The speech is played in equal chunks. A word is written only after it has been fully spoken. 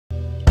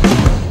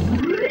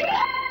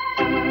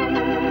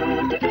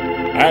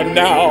And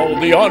now,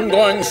 the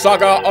ongoing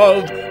saga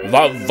of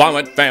the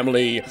Vomit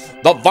Family.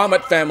 The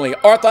Vomit Family,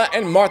 Arthur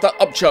and Martha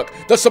Upchuck,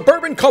 the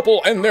suburban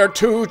couple and their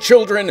 2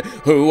 children,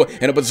 who,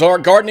 in a bizarre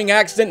gardening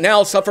accident,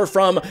 now suffer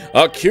from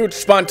acute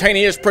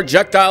spontaneous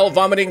projectile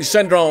vomiting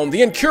syndrome,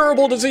 the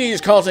incurable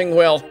disease causing,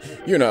 well,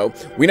 you know.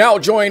 We now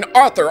join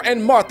Arthur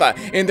and Martha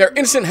in their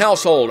innocent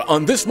household.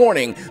 On this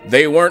morning,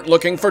 they weren't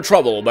looking for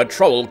trouble, but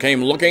trouble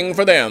came looking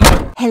for them.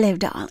 Hello,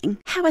 darling.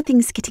 How are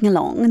things getting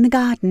along in the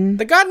garden?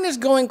 The garden is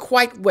going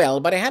quite well,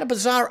 but I had a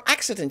bizarre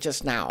accident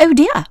just now. Oh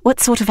dear, what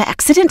sort of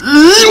accident?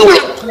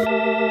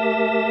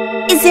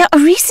 Is there a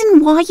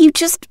reason why you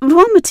just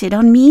vomited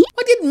on me?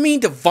 I didn't mean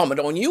to vomit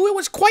on you. It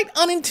was quite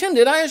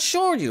unintended, I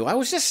assure you. I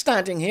was just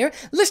standing here,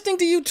 listening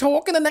to you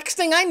talk, and the next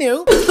thing I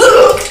knew...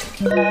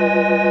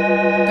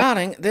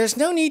 Darling, there's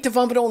no need to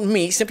vomit on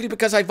me simply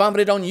because I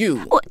vomited on you.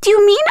 What do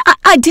you mean?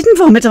 I didn't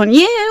vomit on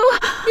you.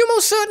 You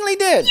most certainly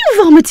did.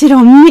 You vomited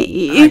on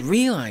me. I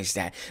realized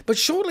that, but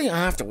shortly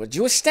afterwards,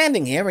 you were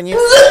standing here and you...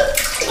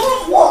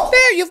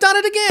 There, you've done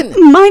it again.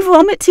 My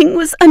vomiting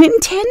was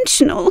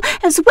unintentional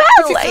as well.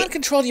 If you can't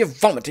control your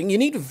vomiting, you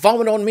need to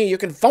vomit on me. You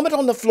can vomit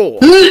on the floor.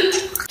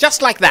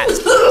 Just like that.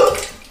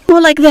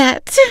 More like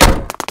that.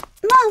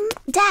 Mom,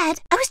 Dad,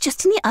 I was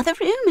just in the other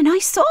room and I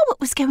saw what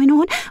was going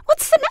on.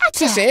 What's the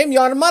matter? Sissy,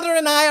 your mother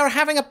and I are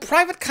having a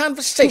private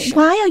conversation.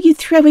 Why are you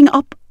throwing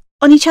up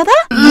on each other?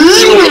 Well,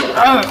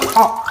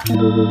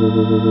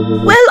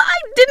 I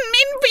didn't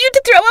mean for you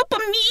to throw up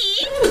on me.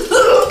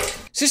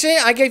 Sissy,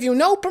 I gave you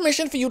no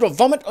permission for you to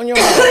vomit on your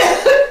mother.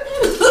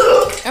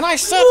 And I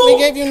certainly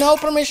gave you no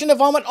permission to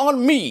vomit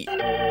on me.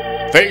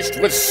 Faced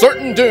with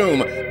certain doom,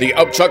 the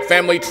Upchuck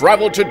family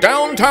traveled to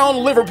downtown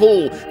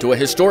Liverpool to a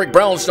historic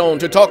brownstone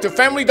to talk to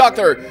family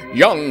doctor,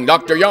 young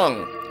Dr.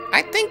 Young.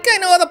 I think I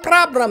know the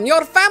problem.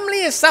 Your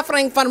family is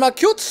suffering from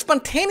acute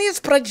spontaneous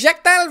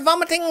projectile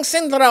vomiting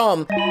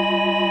syndrome.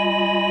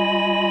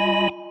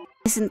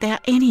 Isn't there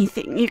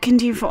anything you can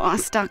do for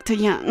us, Dr.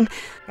 Young?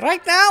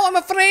 Right now, I'm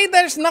afraid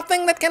there's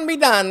nothing that can be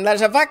done.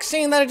 There's a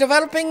vaccine that is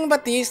developing,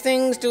 but these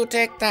things do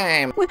take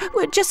time.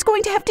 We're just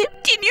going to have to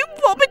continue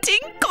vomiting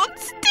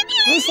constantly.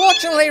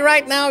 Unfortunately,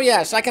 right now,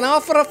 yes. I can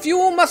offer a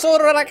few muscle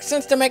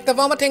relaxants to make the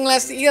vomiting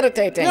less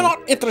irritating. We're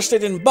not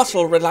interested in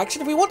muscle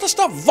relaxant. We want to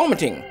stop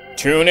vomiting.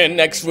 Tune in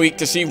next week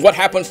to see what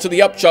happens to the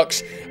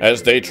Upchucks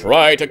as they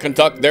try to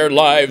conduct their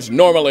lives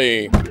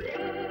normally.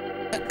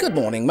 Good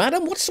morning,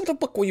 madam. What sort of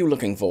book were you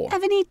looking for?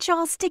 Have any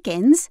Charles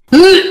Dickens?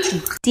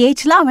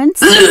 D.H.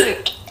 Lawrence?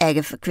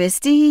 Agatha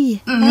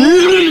Christie?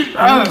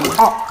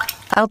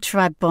 I'll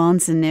try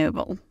Barnes &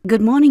 Noble.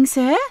 Good morning,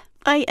 sir.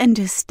 I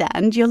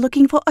understand you're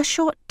looking for a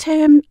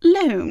short-term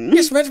loan.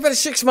 Yes, ma'am. It's about a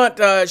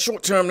 6-month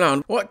short-term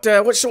loan. What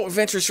sort of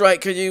interest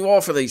rate could you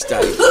offer these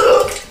days?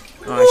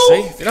 I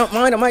see. If you don't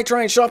mind, I might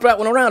try and shop that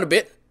one around a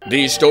bit.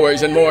 These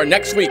stories and more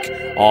next week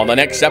on the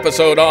next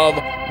episode of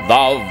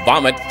The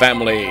Vomit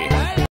Family.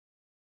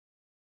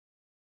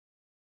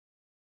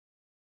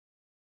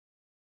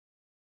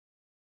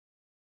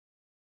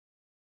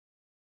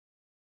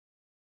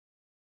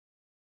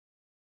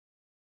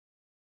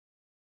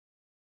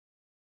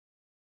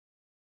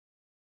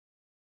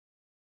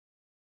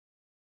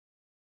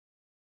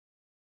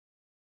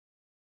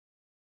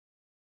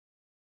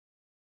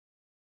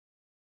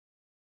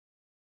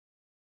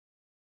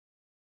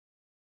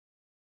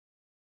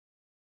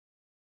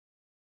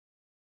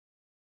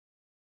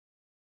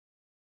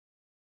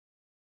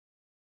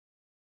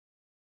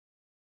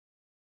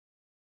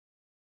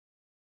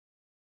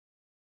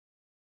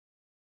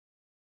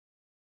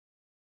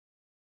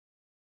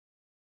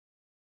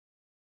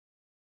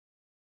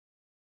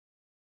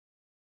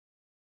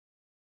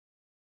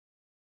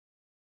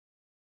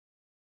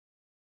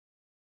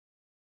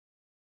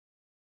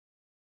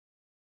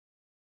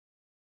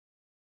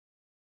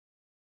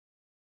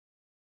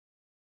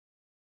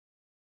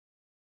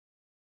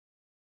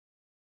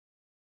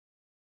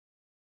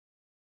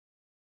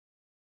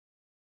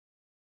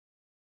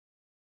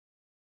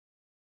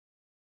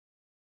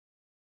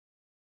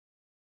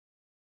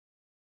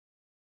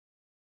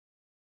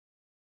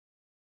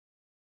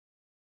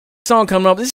 Song coming up. This